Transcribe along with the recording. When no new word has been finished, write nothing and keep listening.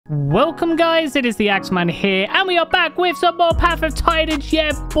Welcome guys, it is the AxeMan here, and we are back with some more Path of Titans,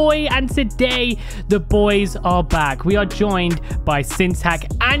 yeah boy, and today the boys are back. We are joined by Syntax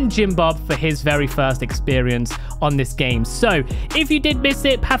and Jim Bob for his very first experience on this game. So, if you did miss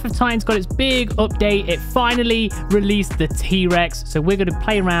it, Path of Titans got its big update. It finally released the T-Rex, so we're going to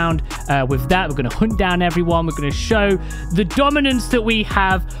play around with that. We're going to hunt down everyone. We're going to show the dominance that we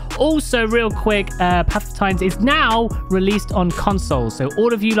have. Also, real quick, Path of Titans is now released on consoles, so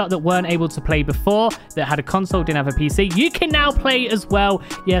all of you that weren't able to play before, that had a console, didn't have a PC, you can now play as well.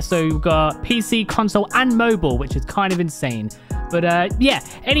 Yeah, so you've got PC, console, and mobile, which is kind of insane. But yeah,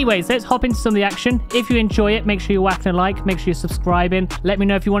 anyways, let's hop into some of the action. If you enjoy it, make sure you're whacking a like, make sure you're subscribing. Let me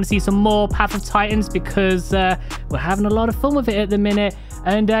know if you want to see some more Path of Titans, because we're having a lot of fun with it at the minute.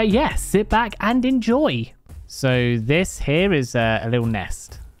 And yeah, sit back and enjoy. So this here is a little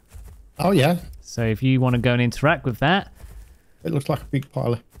nest. Oh yeah. So if you want to go and interact with that, it looks like a big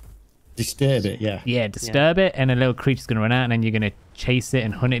pile of... Disturb it, yeah. Yeah, disturb it, and a little creature's going to run out, and then you're going to chase it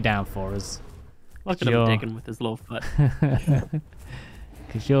and hunt it down for us. Look at him digging with his little foot.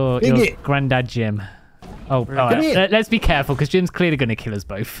 Because you're Granddad Jim. Oh, let's be careful, because Jim's clearly going to kill us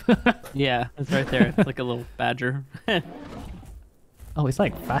both. Yeah, it's right there. It's like a little badger. Oh, it's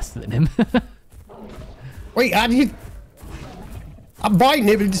like faster than him. Wait, how do you... I'm biting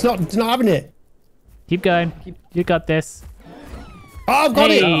it, but it's not having it. Keep going. You got this. Oh, I've got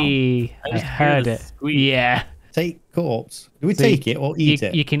it! I heard it. Squeak. Yeah. Take corpse. Do we take it or eat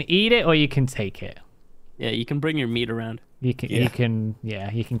it? You can eat it or you can take it. Yeah, you can bring your meat around. You can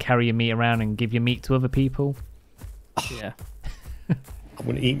carry your meat around and give your meat to other people. Yeah. I'm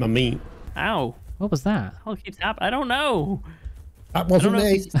gonna eat my meat. Ow. What was that? Oh, it keeps happening. I don't know. That wasn't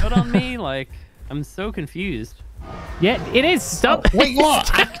me. If he stood on me. Like, I'm so confused. Yeah, it is. Stop. Oh, wait, what?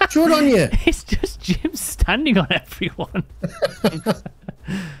 I stood on you. It's just Jim standing on everyone.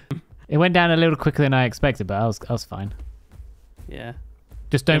 It went down a little quicker than I expected, but I was fine. Yeah.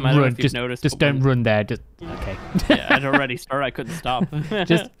 Just don't run. Just don't run there. Just okay. Yeah, I'd already started. I couldn't stop.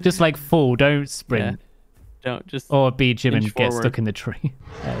 just like fall. Don't sprint. Yeah. Don't just. Or be Jim and forward. get stuck in the tree.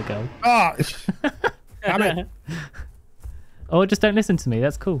 There we go. Oh, damn it. Or just don't listen to me.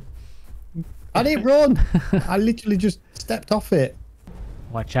 That's cool. I didn't run. I literally just stepped off it.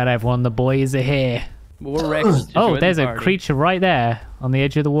 Watch out, everyone. The boys are here. More Rex. Oh, there's a creature right there on the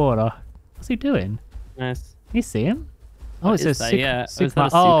edge of the water. What's he doing? Nice. You see him? Oh, it's a Suko.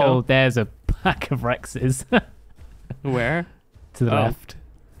 Oh, there's a pack of Rexes. Where? To the left.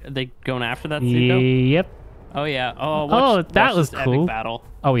 Are they going after that Suko? Yep. Oh, yeah. Oh, that was cool. Epic battle.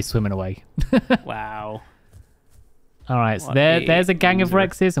 Oh, he's swimming away. Wow. All right, so there's a gang of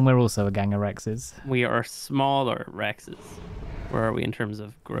Rexes, and we're also a gang of Rexes. We are smaller Rexes. Where are we in terms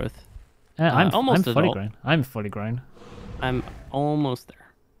of growth? I'm almost fully grown. I'm fully grown. I'm almost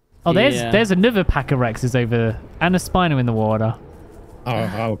there. Oh, there's another pack of Rexes over there, and a Spino in the water.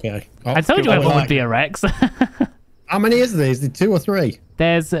 Oh, okay. Oh, I told you everyone would be a Rex. How many is there? Is there 2 or 3?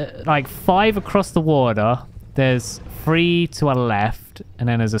 There's like 5 across the water. There's 3 to our left, and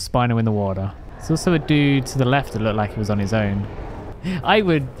then there's a Spino in the water. There's also a dude to the left that looked like he was on his own.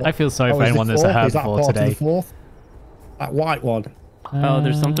 I feel sorry for anyone that's a herbivore today. That white one. Oh,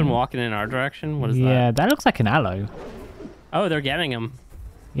 there's something walking in our direction. What is that? Yeah, that looks like an aloe. Oh, they're getting him.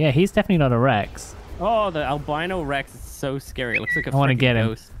 Yeah, he's definitely not a Rex. Oh, the albino Rex is so scary. It looks like a I want to get him.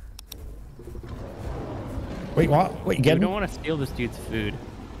 ghost. Wait, what? What you getting? We don't want to steal this dude's food.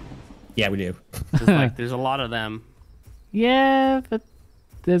 Yeah, we do. There's a lot of them. Yeah, but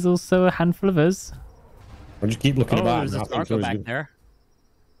there's also a handful of us. I'll just keep looking about. There's a Starko back there.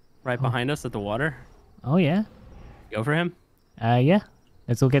 Right behind us at the water. Oh, yeah. Go for him. Yeah.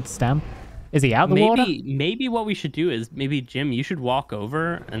 Let's all get Stamp. Is he out the water? Maybe what we should do is Jim, you should walk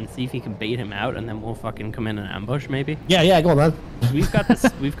over and see if you can bait him out, and then we'll fucking come in and ambush. Maybe. Yeah, go on, man. We've got this.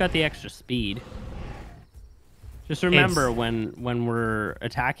 We've got the extra speed. Just remember when we're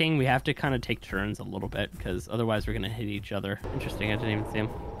attacking, we have to kind of take turns a little bit, because otherwise we're gonna hit each other. Interesting. I didn't even see him.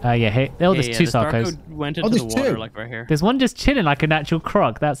 Yeah. Hey, there's 2 Sarkos. Went into the water, like right here. There's one just chilling like a natural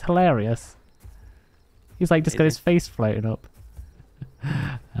croc. That's hilarious. He's like just got his face floating up.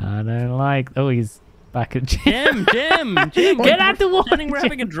 I don't like. Oh, he's back at Jim. Get out the water. We're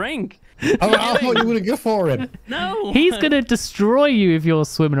having a drink. I thought you were gonna go for him. No. He's gonna destroy you if you're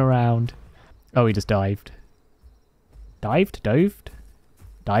swimming around. Oh, he just dived. Dived? You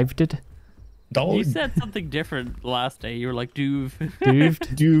said something different last day. You were like, doov.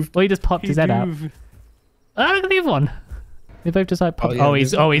 Dooved. Well, he just popped his head out. Oh, look at the other one. They both just like popped. Oh,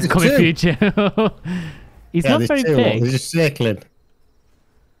 he's coming for you, Jim. He's not very big. He's just circling.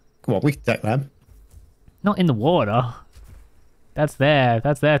 Come on, we can take them. Not in the water. That's their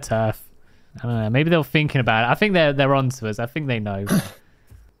turf. I don't know. Maybe they're thinking about it. I think they're onto us. I think they know.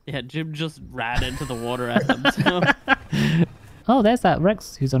 Yeah, Jim just ran into the water at them. So. Oh, there's that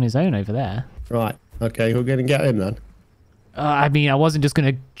Rex who's on his own over there. Right. Okay, we're going to get him then. I mean, I wasn't just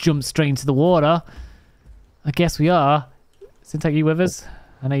going to jump straight into the water. I guess we are. Syntax, you with us?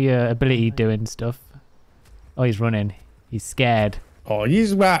 I know your ability doing stuff. Oh, he's running. He's scared. Oh,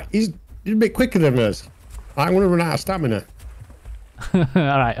 he's a bit quicker than us. I'm going to run out of stamina. all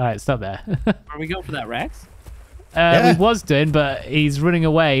right, stop there. Are we going for that Rex? We was doing, but he's running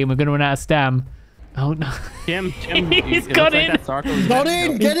away, and we're going to run out of stam. Oh no! Jim, He's got in. He's got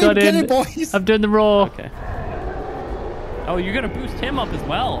in. Get in, boys. I'm doing the roar. Okay. Oh, you're gonna boost him up as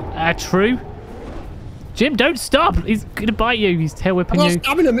well. True. Jim, don't stop. He's gonna bite you. He's tail whipping you. I've got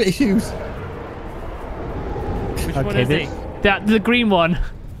stamina issues. Which one is he? The green one.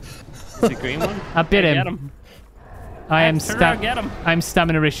 The green one? I bit him. Get him. I'm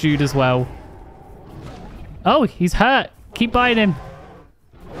stamina issued as well. Oh, he's hurt. Keep biting him.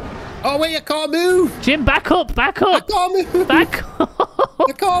 Oh wait, I can't move. Jim, back up. I can't move. Back up.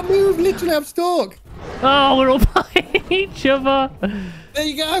 I can't move. Literally, I'm stuck. Oh, we're all biting each other. There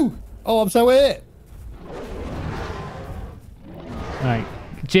you go. Oh, I'm so hurt. All right,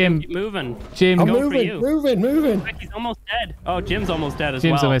 Jim. Keep moving. Jim, I'm going for moving, you. moving. He's almost dead. Oh, Jim's almost dead as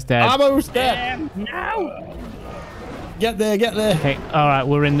well. Jim's almost dead. I'm almost dead. Damn, no. Get there. Okay, all right,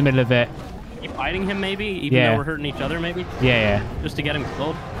 we're in the middle of it. Keep fighting him, maybe, even though we're hurting each other, maybe. Yeah. Just to get him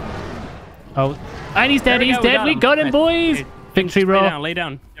killed. Oh, and he's dead. We got him, boys. Okay. Victory roll. Lay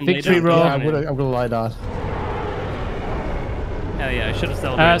down. Victory roll. Yeah, I'm gonna lie down. Hell yeah, I should have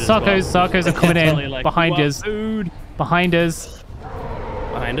celebrated. Sarkos are coming in Like, behind us. Food. Behind us.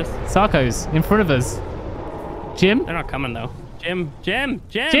 Behind us? Sarkos in front of us. Jim. They're not coming though. Jim.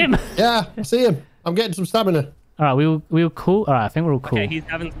 Yeah, I see him. I'm getting some stamina. All right, we were cool. All right, I think we're all cool. Okay, he's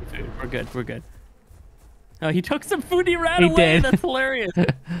having some food. We're good. Oh, he took some food. He ran away. Did. That's hilarious.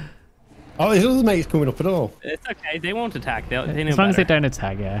 Oh, his other mate's coming up at all. It's okay. They won't attack. They know as long as they better. don't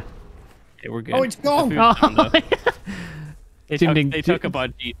attack, yeah. Okay, we're good. Oh, it's gone. The food's Oh, gone, though. They took a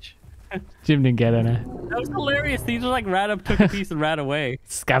bunch each. Jim didn't get any. That was hilarious. These just like ran up, took a piece, and ran away.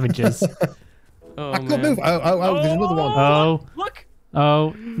 Scavengers. Oh, I can't move. Oh, there's another one. Oh. Look.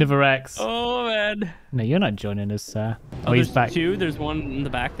 Oh, Niverex. Oh, man. No, you're not joining us, sir. Oh, he's there's back. two. There's one in the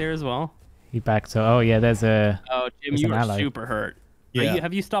back there as well. He back. So, oh yeah, there's a. Oh, Jim, there's you an are ally. super hurt. Yeah.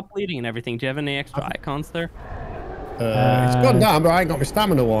 Have you stopped bleeding and everything? Do you have any extra icons there? It's gone down, but I ain't got my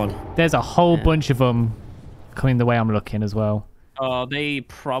stamina one. There's a whole bunch of them coming the way I'm looking as well. Oh, they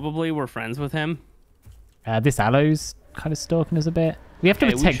probably were friends with him. This aloe's kind of stalking us a bit. We have to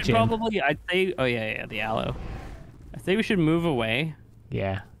Okay, protect we should Jim. probably, I'd say, oh yeah, the aloe. I say we should move away.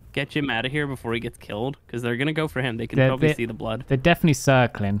 Yeah. Get Jim out of here before he gets killed, because they're gonna go for him. They can probably see the blood. They're definitely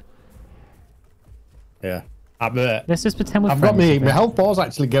circling. Yeah. Let's just pretend we're I've got friends. my health bar's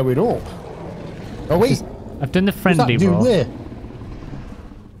actually going up. Oh wait. I've done the What's that friendly dude roll. there?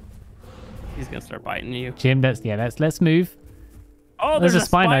 He's gonna start biting you. Jim, let's move. Oh, There's there's a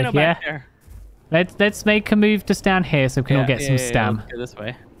Spino, back yeah. there. Let's make a move just down here so we can all get some stam. Let's go this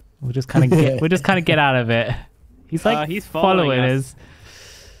way. We'll just kind of get out of it. He's like He's following us.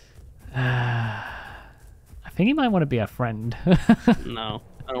 us. I think he might want to be our friend. No,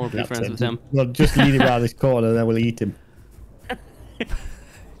 I don't want to be friends with him. Well, just lead him around this corner and then we'll eat him.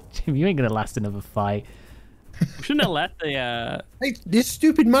 Jim, you ain't gonna last another fight. We shouldn't have let the. Hey, this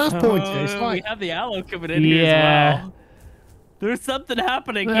stupid mouse pointer. It's we like have the aloe coming in here as well. There's something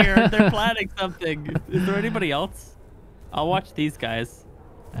happening here. They're planning something. Is there anybody else? I'll watch these guys.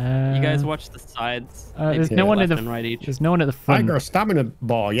 You guys watch the sides. There's no one in the right each. There's no one at the I ain't front. got a stamina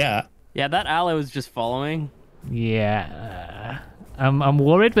bar yet. Yeah, that aloe is just following. Yeah, I'm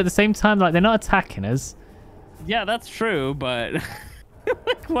worried, but at the same time, like they're not attacking us. Yeah, that's true, but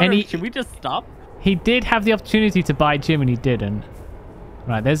should we just stop? He did have the opportunity to buy Jim, and he didn't.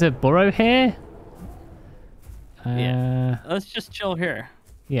 Right, there's a burrow here. Yeah, let's just chill here.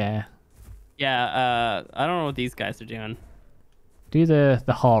 Yeah. Yeah, I don't know what these guys are doing. Do the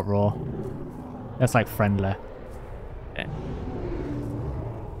heart roar. That's like friendly. Okay.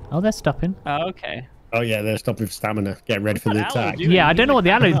 Oh, they're stopping. Oh, okay. Oh yeah, they're stopping for stamina. Get ready for the What's that aloe attack. doing? Yeah, I don't know what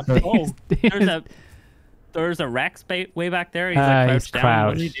the aloe Oh, is. there's a Rex way back there. He's like he's crouched down.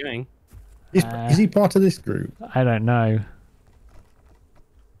 What is he crouched. doing? Is he part of this group? I don't know.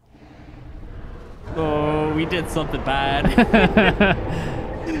 Oh, we did something bad.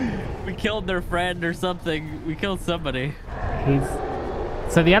 We killed their friend or something. We killed somebody.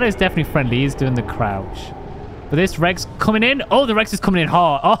 So the aloe's definitely friendly. He's doing the crouch. But this Rex coming in. Oh, the Rex is coming in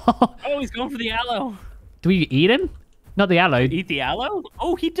hard. Oh, Oh, he's going for the aloe. do we eat him? Not the aloe. Eat the aloe?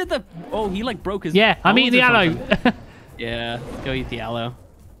 Oh, he did the... Oh, he like broke his... Yeah, I'm eating the bones or aloe. something. Yeah, let's go eat the aloe.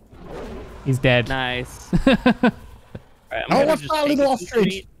 He's dead. Nice. All right, Oh, what's that little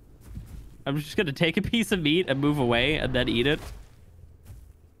ostrich? I'm just gonna take a piece of meat and move away and then eat it.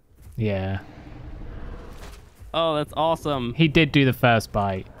 Yeah. Oh, that's awesome. He did do the first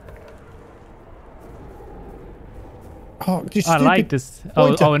bite. Oh, just I like this. Oh,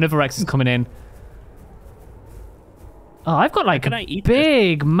 pointer. another Rex is coming in. Oh, I've got like can I a eat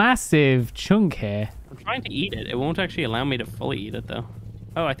big, massive chunk here. I'm trying to eat it. It won't actually allow me to fully eat it though.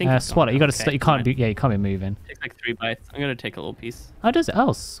 Oh, I think. Swat it. You got to. Okay, You can't fine. do. Yeah, you can't be moving. Takes like 3 bites. I'm gonna take a little piece. Oh, does it?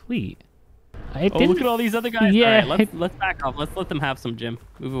 Oh, sweet. It Oh, didn't... look at all these other guys. Yeah. All right, let's back off. Let's let them have some, Jim.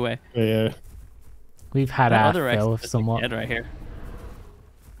 Move away. Yeah. We've had That our other Rex fill is just somewhat. dead right here.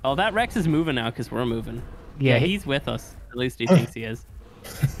 Oh, that Rex is moving now because we're moving. Yeah, he's with us. At least he thinks he is.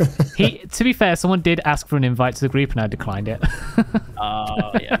 To be fair, someone did ask for an invite to the group and I declined it.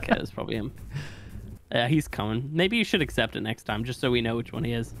 Oh, yeah, okay, that's probably him. Yeah, he's coming. Maybe you should accept it next time, just so we know which one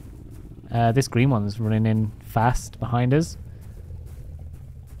he is. This green one's running in fast behind us.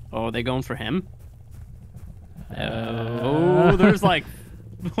 Oh, are they going for him? There's like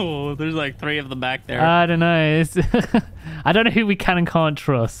 3 of them back there. I don't know. I don't know who we can and can't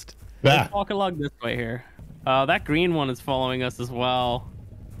trust. Yeah. Let's walk along this way here. That green one is following us as well.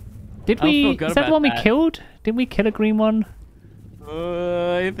 Did I don't we? feel good Is that the about one we that. killed? Didn't we kill a green one?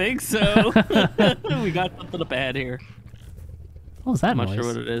 I think so. We got something up ahead here. What was that I'm not noise? sure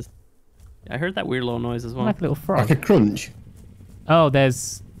what it is. I heard that weird little noise as well. Like a little frog. Like a crunch. Oh,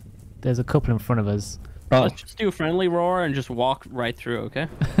 there's a couple in front of us. Oh. Let's just do a friendly roar and just walk right through, okay?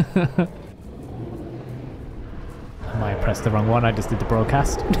 I might have pressed the wrong one. I just did the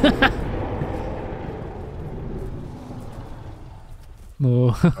broadcast.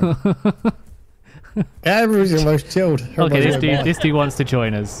 Oh. Everybody's almost chilled. Okay, Everybody's this dude wants to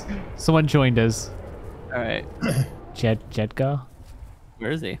join us. Someone joined us. All right. Jedgar?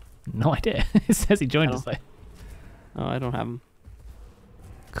 Where is he? No idea. It says he joined us though. Oh, I don't have him.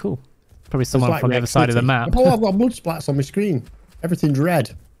 Cool. Probably It's someone like from the other Rex side of the City. map. Oh, I've got blood splats on my screen. Everything's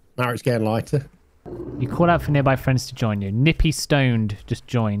red. Now it's getting lighter. You call out for nearby friends to join you. Nippy Stoned just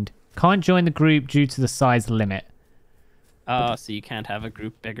joined. Can't join the group due to the size limit. Oh, so you can't have a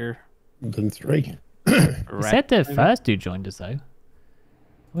group bigger. Than 3. It said the first dude joined us though. I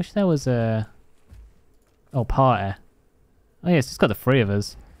wish there was a... Oh, party. Oh yes, it's got the 3 of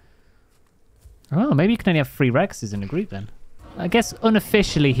us. Oh, maybe you can only have 3 Rexes in a group then. I guess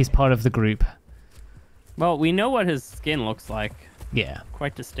unofficially he's part of the group. Well, we know what his skin looks like. Yeah.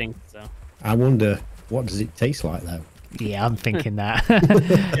 Quite distinct, so. I wonder, what does it taste like though? Yeah, I'm thinking that.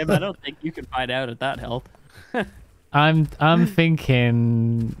 Yeah, but I don't think you can find out at that health. I'm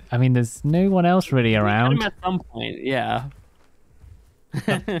thinking. I mean, there's no one else really Get around. him at some point, yeah.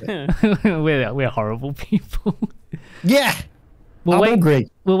 we're horrible people. Yeah! We'll I'm wait.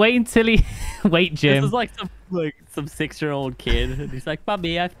 hungry. We'll wait until he. Wait, This Jim. is like some 6-year-old kid, and he's like,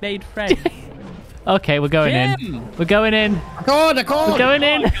 "Mummy, I've made friends." Okay, we're going in. Jim! We're going in. I can't! We're going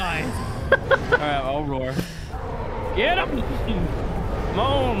in. Guys. All right, I'll roar. Get him! Come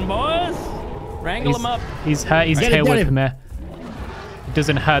on, boys! Wrangle him up. He's hurt. He's Get him, tail get whip him. him here. It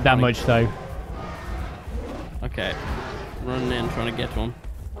doesn't hurt that much though. Okay, running in, trying to get to him.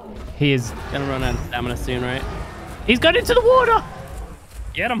 He is. Gonna run out of stamina soon, right? He's gone into the water.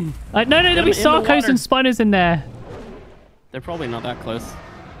 Get him! No, there'll be him in the Sarcos water. and spiders in there. They're probably not that close.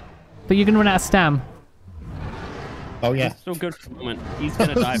 But you're gonna run out of stam. Oh yeah. It's still good for the moment. He's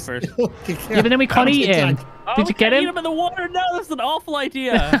gonna die first. Yeah, but then we can't eat him. Oh, Did we you get can't Eat him? him in the water? No, that's an awful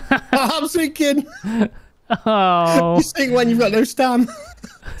idea. I'm sinking. Oh, You sink when you've got no stam.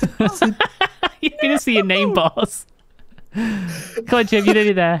 you're gonna see your name, boss. Come on, Jim, you're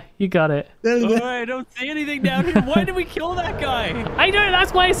nearly there. You got it. Oh, I don't see anything down here. Why did we kill that guy? I know.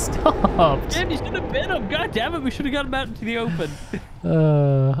 That's why I stopped. Jim, you should have bit him. God damn it, we should have got him out into the open.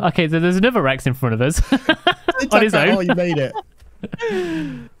 Okay, so there's another Rex in front of us on his Oh, own. you made it.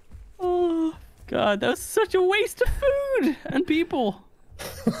 Oh, God, that was such a waste of food and people.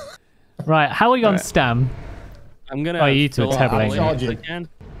 Right, how are we on Alright. stam? I'm gonna. Oh, you two are fill terrible, all ain't in you? as I can.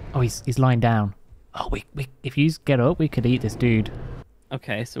 Oh, he's lying down. Oh, we if you get up, we could eat this dude.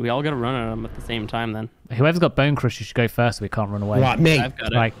 Okay, so we all gotta run at him at the same time then. Whoever's got bone crush, you should go first. So we can't run away. Right, me. I've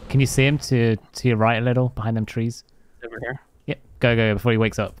got it Right, can you see him to your right a little behind them trees? over here. Yep. Go before he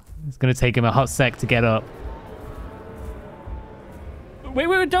wakes up. It's gonna take him a hot sec to get up. Wait,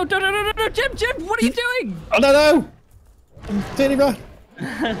 don't, Jim, what are you doing? Oh no! I'm turning around.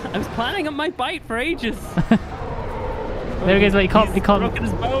 I was planning on my bite for ages. There he goes. He can't. Broken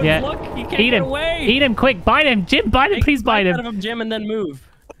his bones. Yeah. Look, he can't Eat get him. away. Eat him quick. Bite him. Jim, bite him. Take Please bite bites him. out of him, Jim, and then move.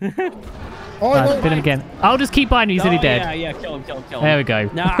 Bit him again. I'll just keep biting him. He's nearly dead. Yeah, kill him. There we go.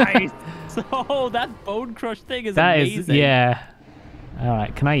 Nice. So that bone crush thing is amazing. Yeah. All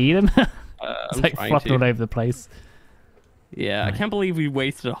right. Can I eat him? It's I'm like trying flopping to. all over the place. Yeah, I can't believe we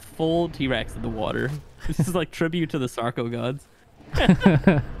wasted a full T-Rex in the water. This is like tribute to the Sarco gods.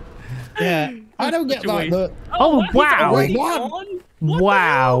 Yeah, I don't get like that. Oh, wow. Wait, What?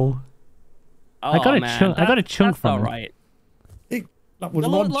 Wow. Oh, I got a man, chunk. I got a chunk that's from all him. right. That was No,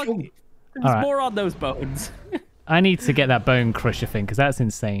 one look, chunk. there's All right. more on those bones. I need to get that bone crusher thing because that's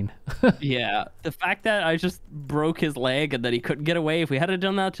insane. Yeah, the fact that I just broke his leg and that he couldn't get away. If we had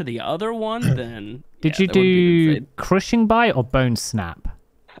done that to the other one, then Did yeah, you that would've been do insane. crushing bite or bone snap?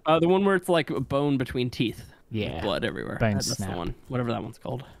 The one where it's like a bone between teeth. with Yeah. blood everywhere. Bone That's snap. the one. Whatever that one's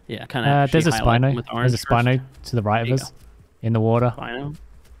called. Yeah, kind of. There's a Spino. There's a Spino to the right of There you us in the water, Spino.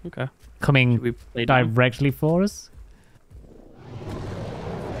 Okay. coming Should we play down? directly for us.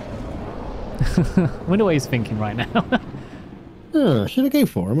 Wonder what he's thinking right now. Should I go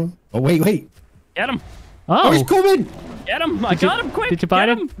for him? Oh, wait. Get him! Oh, he's Oh, coming! Get him! I got him! Quick! did you bite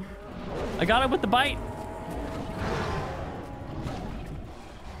Get him? I got him with the bite.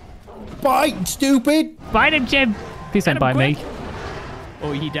 Bite, stupid! bite him, Jim. Please don't him bite me. quick.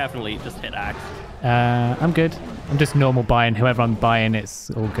 Oh, he definitely just hit Axe. I'm good. I'm just normal buying. Whoever I'm buying,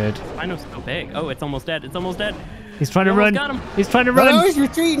 it's all good. Spino's so big. Oh, it's almost dead. It's almost dead. He's trying to You run. almost got him. He's trying to No, run. he's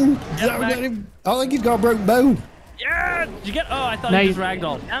retreating. Get back. I think he's got a broken bone. Yeah! Did you get? Oh, I thought No, he just you-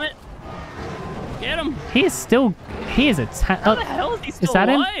 ragdolled. Damn it! Get him! He is still. He is a. How the hell is he still that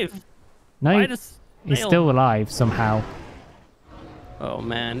him? alive? No, Why does he's snail- still alive somehow. Oh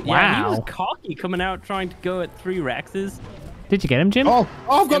man! Yeah, he was Wow. cocky coming out trying to go at 3 Rexes. Did you get him, Jim? Oh,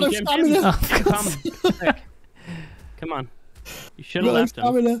 I've got no Jim, stamina. Jim, come. Come on. You should I've have got no left him.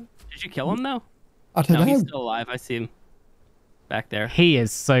 stamina. Did you kill him though? I don't No, he's know. still alive. I see him back there. He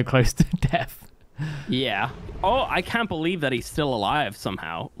is so close to death. Yeah. Oh, I can't believe that he's still alive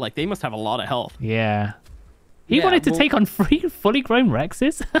somehow. Like they must have a lot of health. Yeah. He Yeah, wanted to well- take on 3 fully grown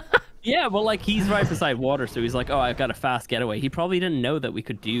Rexes. Yeah, well, like he's right beside water, so he's like, "Oh, I've got a fast getaway." He probably didn't know that we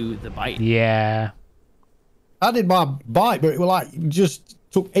could do the bite. yeah. I did my bite, but it was like just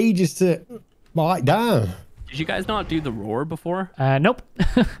took ages to bite down. Did you guys not do the roar before? Nope.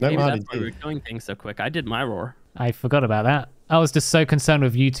 No, Maybe I that's why we were didn't. doing things so quick. I did my roar. I forgot about that. I was just so concerned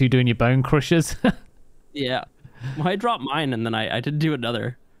with you two doing your bone crushers. Yeah. Well, I dropped mine and then I didn't do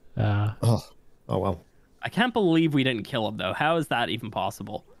another. Oh well. I can't believe we didn't kill him though. How is that even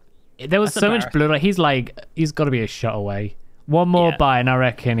possible? There was That's so much blood. Like, he's got to be a shot away. One more Yeah. bite, and I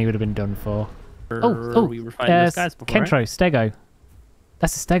reckon he would have been done for. Oh, we were fighting those guys before. Kentro, Stego.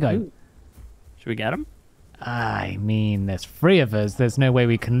 That's a Stego. Ooh. Should we get him? I mean, there's 3 of us. There's no way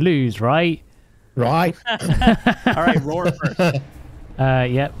we can lose, right? Right. All right, roar first.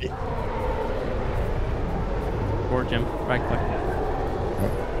 Yep. Roar, Jim. Right quick.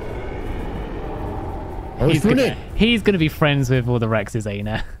 Oh, he's running. He's gonna be friends with all the Rexes, ain't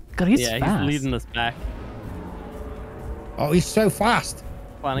he? God, he's Yeah, fast. he's leading us back. Oh, he's so fast.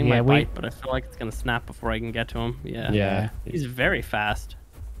 Planning Yeah, my we- bite, but I feel like it's gonna snap before I can get to him. Yeah. Yeah. He's very fast.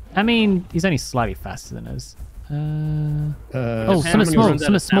 I mean, he's only slightly faster than us. Oh, Depends some when are he small. runs out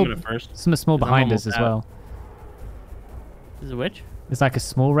Some are of small. stamina first. Some are small 'Cause I'm behind us almost as out. well. Is it which? There's like a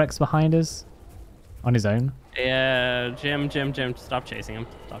small Rex behind us, on his own. Yeah, Jim. Stop chasing him.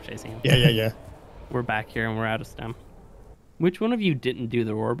 Stop chasing him. Yeah. We're back here and we're out of stem. Which one of you didn't do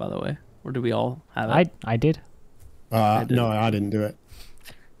the roar, by the way? Or do we all have it? I did. No, I didn't do it.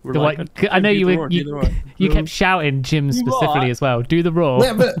 We're The like, one- "Jim, I know do you the were. roar, do the roar." You kept shouting Jim specifically what? as well. Do the roar.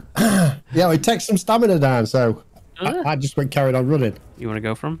 Yeah, but yeah, it takes some stamina down, so Does it? I just went carried on running. You want to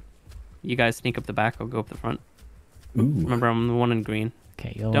go for him? You guys sneak up the back. I'll go up the front. Ooh. Remember, I'm the one in green.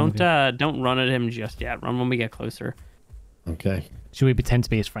 Okay, you're Don't run at him just yet. Run when we get closer. Okay. Should we pretend to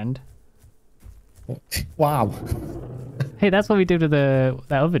be his friend? Wow. Hey, that's what we did with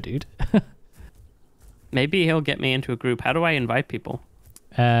that other dude. Maybe he'll get me into a group. How do I invite people?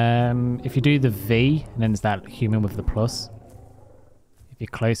 If you do the V, and then there's that human with the plus. If you're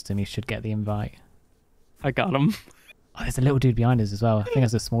close to him, you should get the invite. I got him. Oh, there's a little dude behind us as well. I think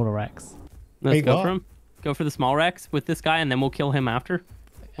it's a smaller Rex. Let's Wait, go what? for him. Go for the small Rex with this guy, and then we'll kill him after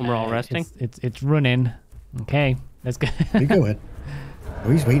when we're all resting. It's running. Okay, let's go. You go ahead.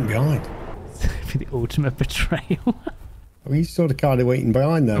 Oh, he's waiting behind. For the ultimate betrayal. Oh, he's sort of kind of waiting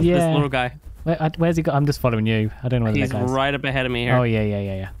behind though. Yeah. This little guy. Where's he got? I'm just following you. I don't know where He's that guy's. right up ahead of me here. Oh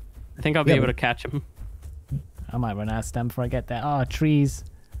yeah. I think I'll be Yeah, able to but- catch him. I might run out of stem before I get there. Oh, trees.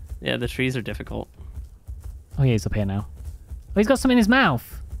 Yeah, the trees are difficult. Oh yeah, he's up here now. Oh, he's got something in his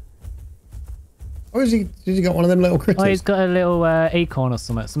mouth. Or is he? Has he got one of them little critters? Oh, he's got a little acorn or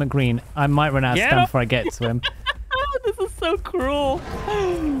something. Something green. I might run out of stamina before I get to him. This is so cruel.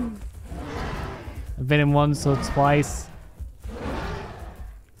 I've been in once or twice.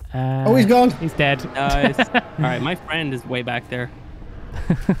 Oh, he's gone. He's dead. Nice. All right, my friend is way back there.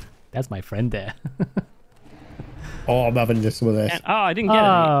 That's my friend there. Oh, I'm having just some of this. And, oh, I didn't get any.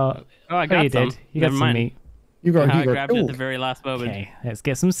 Oh, I got you some. did. You got Never some mind. meat. You got. I You got. grabbed it at the very last moment. Okay, let's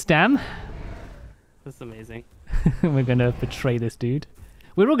get some stam. That's amazing. We're gonna betray this dude.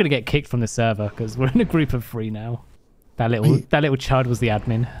 We're all gonna get kicked from the server because we're in a group of 3 now. That little child was the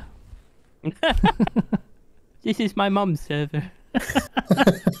admin. This is my mum's server.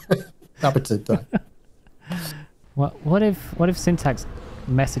 What if Syntax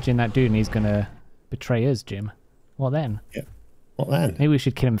messaging that dude and he's gonna betray us, Jim? What then? Yeah. What then? Maybe we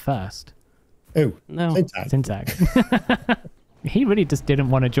should kill him first. Oh, No. Syntax. He really just didn't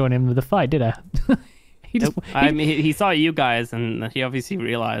want to join in with the fight, did he? Nope. I mean, he saw you guys, and he obviously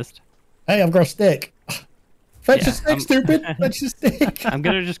realized. Hey, I've got a stick. Fetch Yeah, a stick, stupid. Fetch a stick. I'm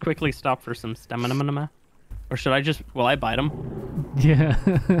gonna just quickly stop for some stamina. Or should I just? Will I bite him? Yeah.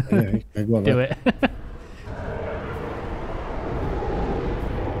 Yeah, go on, Do then. it.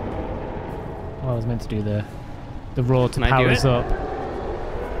 Oh, I was meant to do the roar to Can I do power us it? up.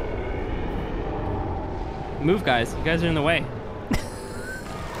 Move, guys! You guys are in the way.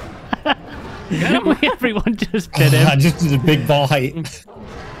 Everyone just did him. Just did a big bite.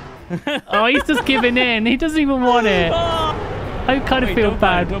 Oh, he's just giving in. He doesn't even want it. I kind of feel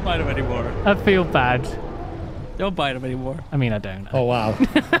bad. Don't bite him anymore. I feel bad. Don't bite him anymore. I mean, I don't. Oh wow.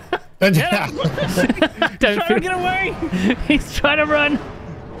 Don't Trying to get away. He's trying to run.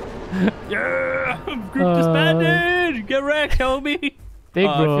 Yeah, group disbanded. Get wrecked, homie. Big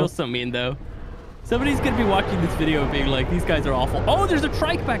I roar. feel so mean though. Somebody's gonna be watching this video and being like, "These guys are awful." Oh, there's a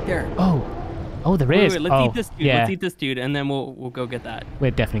trike back there. Oh, there Wait, is. let's oh, eat this dude. yeah. Let's eat this dude, and then we'll go get that.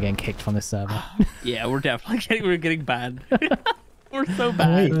 We're definitely getting kicked from the server. Yeah, we're definitely getting bad. We're so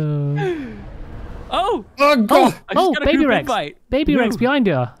bad. Oh! Oh god. I just got a Baby group Rex. invite. Baby Rex No. behind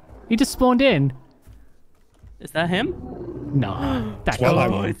you. He just spawned in. Is that him? No. That Well,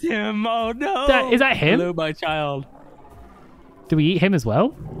 can't- Oh, it's him. Oh no. Is that him? Hello, my child. Do we eat him as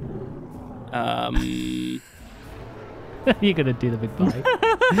well? You're gonna do the big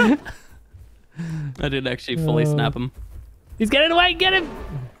bite. I didn't actually fully snap him. He's getting away. Get him.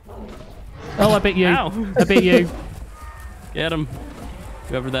 Oh, I bit you. Ow. I bit you. Get him.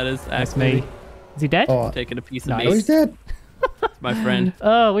 Whoever that is. That's me. Is he dead? Oh, Taking a piece of Nice. oh, he's me. dead. It's my friend.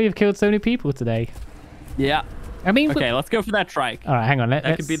 Oh, we have killed so many people today. Yeah. I mean, Okay, let's go for that trike. all right, hang on.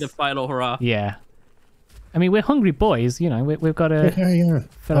 That could be the final hurrah. Yeah. I mean, we're hungry boys. You know, we've got to. Yeah.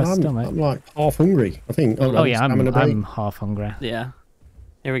 Fill our I'm stomach. like half hungry. I think. Oh yeah, stamina I'm break. half hungry. Yeah.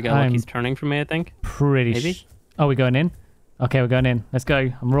 Here we go. I'm- Look, he's turning for me, I think. Pretty. Maybe? Oh, we're going in. Okay, we're going in. Let's go.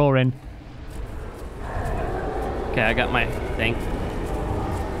 I'm roaring. Okay, I got my thing.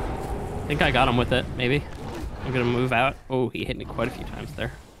 I think I got him with it, maybe. I'm gonna move out. Oh, he hit me quite a few times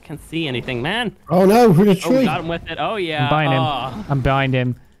there. Can't see anything, man. Oh no, we're in a Oh, tree. got him with it. Oh, yeah. I'm behind him. Oh, I'm behind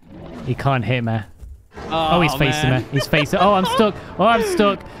him. He can't hit me. Oh, he's facing man. me. He's facing. Oh, I'm stuck. Oh, I'm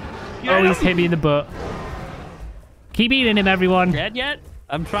stuck. Oh, he's hit me in the butt. Keep eating him, everyone. Dead yet?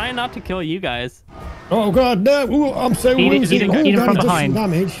 I'm trying not to kill you guys. Oh god, no! Ooh, I'm so Eat it- woozy. eat it- Oh, eat it God, from it does some behind.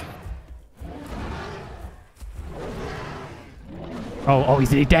 damage. Oh,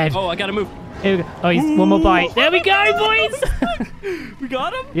 he's dead. Oh, I gotta move. Here we go. Oh, he's one more bite. There we go, boys. We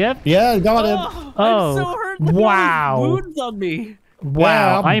got him? Yep. Yeah, got him. Oh, Oh, I'm so hurt. Look at all wow. these wounds on me.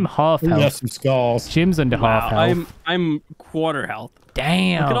 Wow. Yeah, I'm half Ooh, health. that's some scars. Jim's under half Wow, health. I'm quarter health.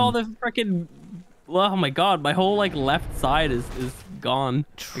 Damn. Look at all the freaking. Oh my god, my whole like left side is gone.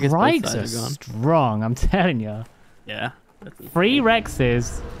 I guess both Trikes sides are are gone. strong, I'm telling you. Yeah. That's insane. 3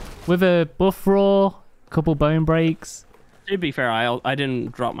 Rexes with a buff roar, couple bone breaks. To be fair, I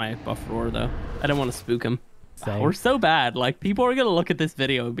didn't drop my buff roar though. I didn't want to spook him. Same. We're so bad. Like people are gonna look at this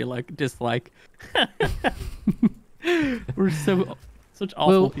video and be like, just like, we're such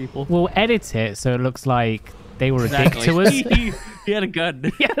awful people. We'll edit it so it looks like they were a dick Exactly. to us. He had a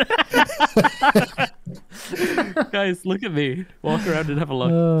gun. Guys, look at me. Walk around and have a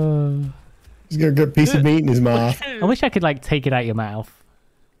look. He's got a good piece of meat in his mouth. I wish I could like take it out your mouth.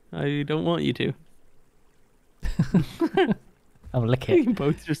 I don't want you to. I'll lick You it.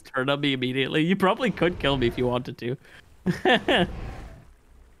 both just turn on me immediately. You probably could kill me if you wanted to.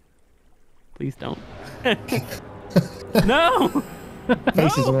 Please don't. No!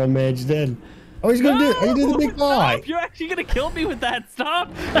 Faces are all merged in. Oh, he's going to do it. Are you doing the big bite? Stop. You're actually going to kill me with that. Stop.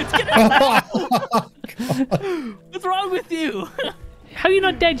 It's gonna... What's wrong with you? How are you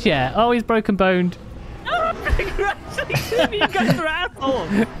not dead yet? Oh, he's broken boned. No, you're actually shooting. You guys are assholes.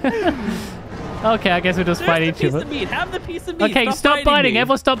 Okay, I guess we'll just fight each other. Have the piece of meat. Okay, stop biting.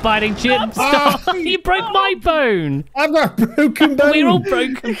 Everyone stop biting. Jim, stop. You broke my bone. I've got a broken bone. We're all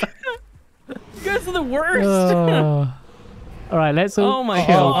broken. You guys are the worst. All right, let's all Oh my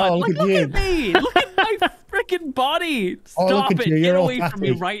kill. god. look Look at at me. Look at my freaking body. Oh, look Stop at it. you. Get You're all away from me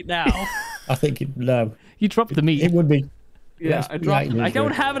happy. right now. I think it, no. You dropped the meat. It would be. Yeah, I dropped it. I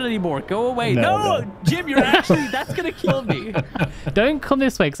don't have it anymore. Go away. No, No, Jim, you're actually, that's going to kill me. Don't come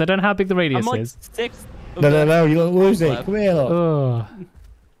this way because I don't know how big the radius I'm like is. 6. No, you look woozy. Come here, look. Oh.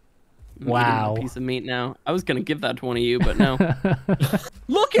 I'm Wow. eating a piece of meat now. I was going to give that to one of you, but no.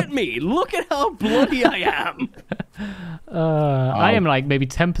 Look at me. Look at how bloody I am. I am like maybe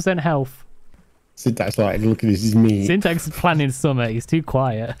 10% health. Syntax like, look at this, is me. Syntax is planning summer. He's too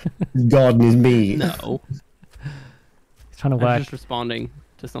quiet. Garden is me. No. He's trying to I was work. just responding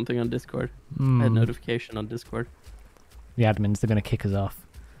to something on Discord. I had a notification on Discord. The admins, they're going to kick us off.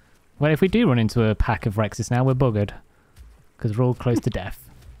 Well, if we do run into a pack of Rexes now, we're buggered. Because we're all close to death.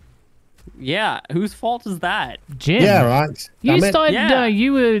 Yeah, whose fault is that? Jim. Yeah, right. You Damn it. started. Yeah. No,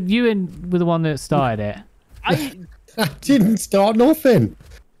 you were the one that started it. I I didn't start nothing.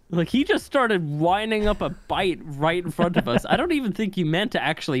 like he just started winding up a bite right in front of us. I don't even think you meant to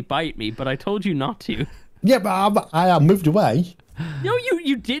actually bite me, but I told you not to. Yeah, but I moved away. No,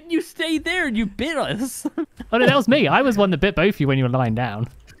 you didn't. You stayed there and you bit us. Oh no, that was me. I was one that bit both of you when you were lying down.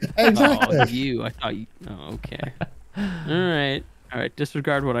 Exactly. Oh, you. I thought you. Oh, okay. All right.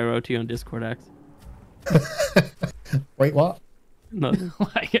 Disregard what I wrote to you on Discord, X. Wait, what? Nothing.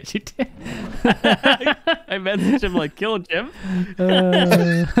 I guess you did. I messaged him like, kill Jim.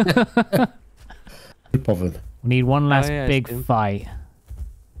 No problem. We need one last yeah, big Jim. fight.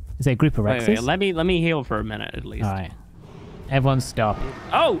 Is it a group of Rexes? Wait, let me heal for a minute at least. All right. Everyone stop.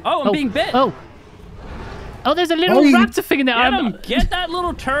 Oh, I'm being bit. Oh, there's a little Oh, you- raptor thing in there. Get him! Get that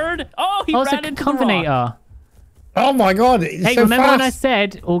little turd! Oh, he It's ran a into the rock. Convenator. Oh my god, it's Hey, so remember fast. when I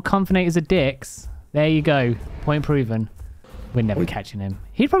said all Convenators are dicks? There you go. Point proven. We're never catching him.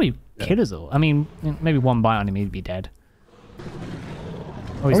 He'd probably kill us all. I mean, maybe one bite on him, he'd be dead.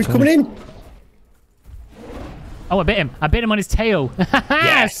 Oh, he's coming in. Oh, I bit him. I bit him on his tail.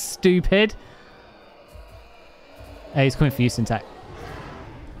 Yes. Stupid. Hey, he's coming for you, Syntax.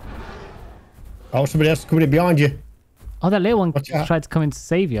 Oh, somebody else is coming in behind you. Oh, that little one Watch out. tried to come in to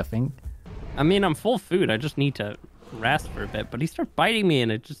save you, I think. I mean, I'm full food. I just need to rest for a bit. But he started biting me,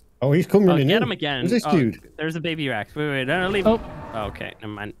 and it just. Oh, he's coming Oh, in. get him again. Who's this Oh, dude? There's a baby Rex. Wait, no, leave. Oh. Oh, okay,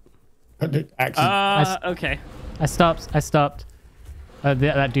 never mind. Axes. Okay. I stopped.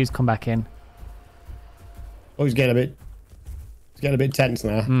 That dude's come back in. Oh, he's getting a bit tense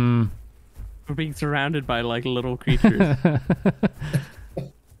now. We're being surrounded by like little creatures.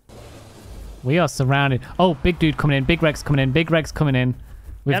 We are surrounded. Oh, big dude coming in. Big Rex coming in. Big Rex coming in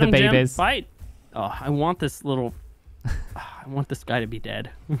with Get the him, Jim. babies. Fight. Oh, I want this little. I want this guy to be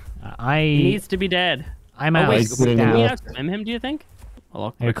dead. He I needs to be dead. I'm Oh out. wait, He's good in the can we water. outswim him? Do you think?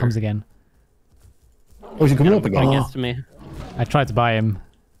 Oh, Here it comes again. Oh, is he coming up again? He gets to me. I tried to buy him.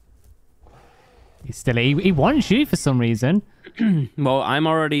 He's still. He wants you for some reason. Well, I'm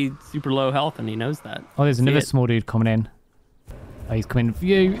already super low health, and he knows that. Oh, there's another it. small dude coming in. Oh, he's coming for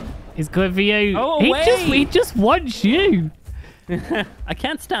you. He's coming for you. Oh, he just wants you. I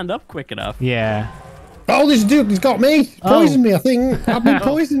can't stand up quick enough. Yeah. Oh, this dude, he's got me. Poisoned me, I think. I've been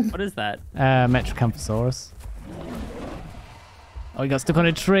poisoned. What is that? Metrocanthosaurus. Oh, he got stuck on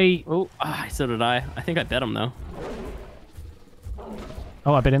a tree. Oh, so did I. I think I bet him though.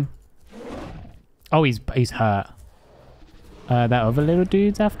 Oh, I bit him. Oh, he's hurt. That other little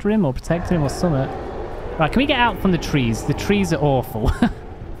dude's after him or protecting him or something. Right, can we get out from the trees? The trees are awful.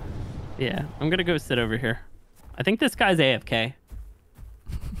 Yeah, I'm gonna go sit over here. I think this guy's AFK.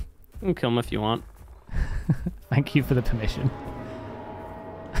 You can kill him if you want. Thank you for the permission.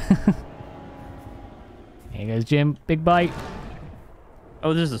 Here goes Jim. Big bite.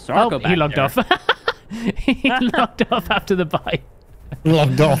 Oh, there's a Sarco back he logged there. off. He logged off after the bite.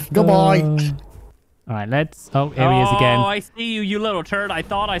 Logged off. Goodbye. All right, let's... Oh, here he is again. Oh, I see you, you little turd. I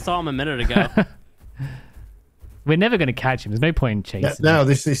thought I saw him a minute ago. We're never going to catch him. There's no point in chasing him. No,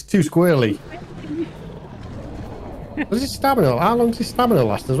 this is too squirrely. What's his stamina? How long does his stamina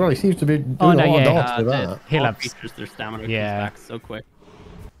last as well? He seems to be doing a lot of dots with that. He'll All have- creatures, their stamina Yeah. comes back so quick.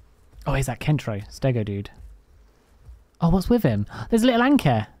 Oh, he's that Kentro. Stego dude. Oh, what's with him? There's a little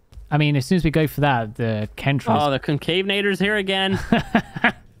anchor. I mean, as soon as we go for that, the Kentros... Oh, the concave nader's here again.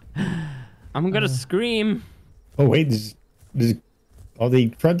 I'm gonna scream. Oh wait, are they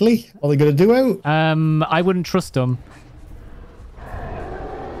friendly? Are they gonna do out? I wouldn't trust them.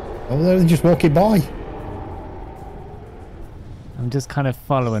 Oh, they're just walking by. I'm just kind of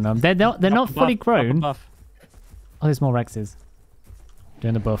following them. They're not fully grown. Oh, there's more Rexes.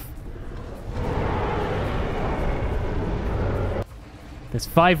 Doing the buff. There's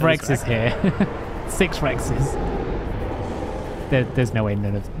 5 Rexes here. 6 Rexes. There's no way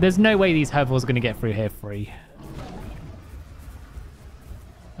there's no way these herbivores are going to get through here free.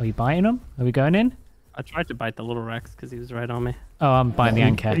 Are we biting them? Are we going in? I tried to bite the little Rex because he was right on me. Oh, I'm biting the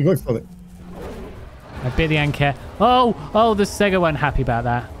anchor. You go for it. I bit the anchor. Oh, the Sega weren't happy about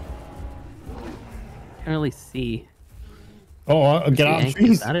that. Can't really see. Oh, get out of the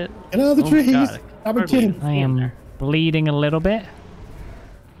trees. Is that it? Get out of the trees. I'm a chin. I am bleeding a little bit.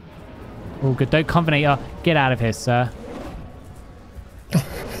 Oh, good. Don't combinate. Get out of here, sir.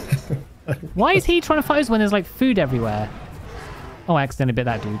 Why is he trying to fight us when there's like food everywhere? Oh, I accidentally bit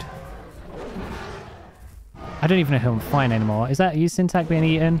that dude. I don't even know who I'm fighting anymore. Is that you, Syntax, being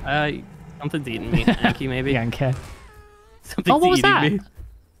eaten? Something's eating me. Yankee, maybe. Yankee. Something's what was eating that? me.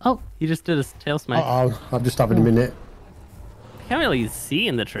 Oh. He just did a tail smack. I'm just having a minute. I can't really see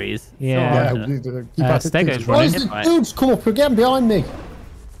in the trees. Yeah. Stego's running. Oh, dude's come up again behind me.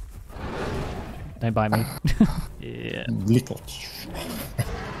 Don't bite me. Yeah. Little.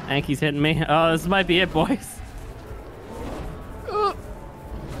 Yankee's hitting me. Oh, this might be it, boys.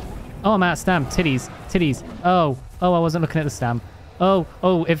 Oh, I'm out of stam. Titties. Oh, I wasn't looking at the stam. Oh,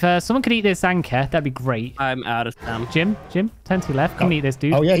 if someone could eat this anchor, that'd be great. I'm out of stam. Jim, turn to your left. Come eat this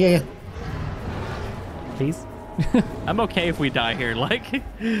dude. Oh, yeah. Please. I'm okay if we die here, like.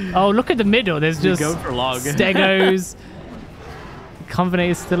 Oh, look at the middle. There's just go for long. Stegos.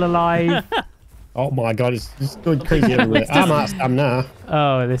 Combinator's still alive. Oh my god, it's going crazy everywhere. I'm out of stam now.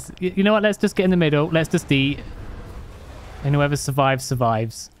 Oh, you know what? Let's just get in the middle. Let's just eat. And whoever survives,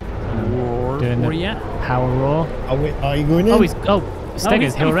 survives. Roar. Doing the power roar. Oh, wait, are you going in?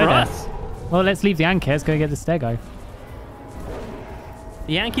 Stego's here already. Well, let's leave the anchor. Let's go get the Stego.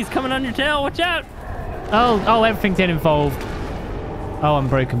 The Yankee's coming on your tail. Watch out. Oh, everything's getting involved. Oh, I'm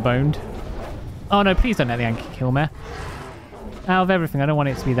broken boned. Oh no, please don't let the Yankee kill me. Out of everything, I don't want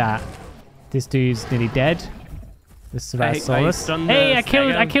it to be that. This dude's nearly dead. This Ceratosaurus. Hey, I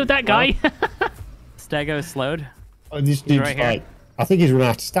killed that guy. Stego slowed. Oh, this dude's right like, I think he's run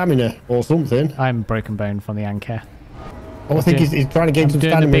out of stamina or something. I'm broken bone from the anchor. Oh, I think he's trying to gain some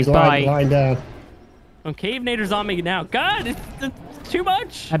stamina. He's lying down. Oh, Cave Nader's on me now. God, it's too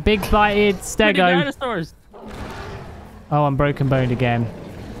much. A big blighted Stego. Dinosaurs. Oh, I'm broken boned again.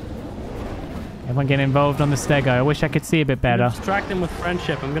 Everyone getting involved on the Stego. I wish I could see a bit better. Distract them with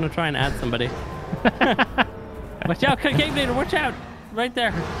friendship. I'm going to try and add somebody. Watch out, Cave Nader. Watch out. Right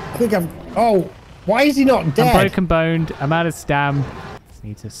there. I think Oh, why is he not dead? I'm broken boned. I'm out of stam. Just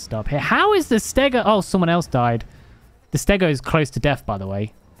need to stop here. How is the Stego? Oh, someone else died. The Stego is close to death, by the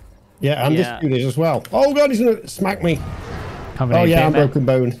way. Yeah, and this dude is as well. Oh god, he's gonna smack me. Oh yeah, I'm broken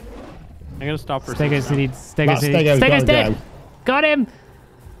bone. I'm gonna stop for Stego's dead. Got him.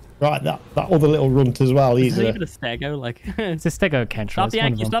 Right, that other little runt as well. Is it even a Stego? Like, it's a Stego Kentra. Stop the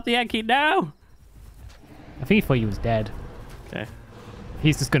Yankee! Stop the Yankee now! I think he thought he was dead. Okay.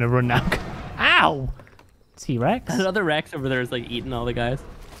 He's just gonna run now. Ow! T-Rex. Another Rex over there is like eating all the guys.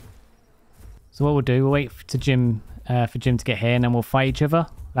 So what we'll do, we'll wait for Jim to get here, and then we'll fight each other.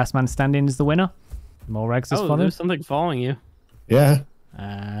 Last man standing is the winner. More Rexes following. There's something following you. Yeah.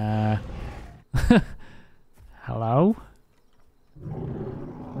 Hello?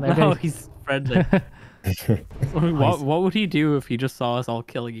 Oh, he's friendly. What would he do if he just saw us all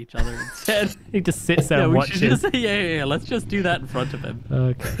killing each other instead? He just sits there and watches. Yeah. Let's just do that in front of him.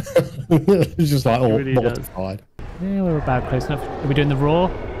 Okay. He's just like all mortified. Yeah, we're about close enough. Are we doing the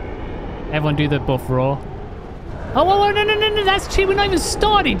roar? Everyone do the buff roar. Oh, no, that's cheap. We're not even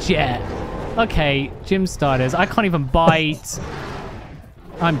started yet. Okay, Jim starters. I can't even bite.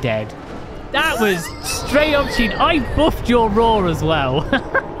 I'm dead. That was straight up cheat. I buffed your roar as well.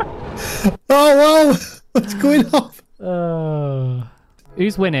 Oh, wow. What's going on?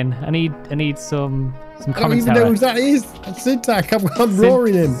 Who's winning? I need some commentary. I don't even know who that is. That's Syntax. I'm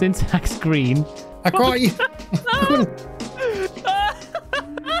roaring him. Syntax green. I can't.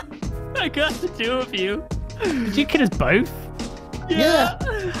 I got the two of you. Did you kill us both? Yeah.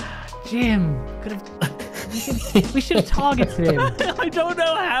 Jim, we should have targeted him. I don't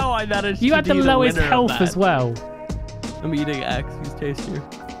know how I managed. You had the lowest health as well. I'm eating Axe. He's tastier.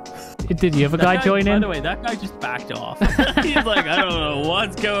 Did the other guy join in? By the way, that guy just backed off. He's like, I don't know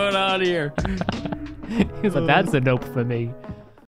what's going on here. He's like, that's a nope for me.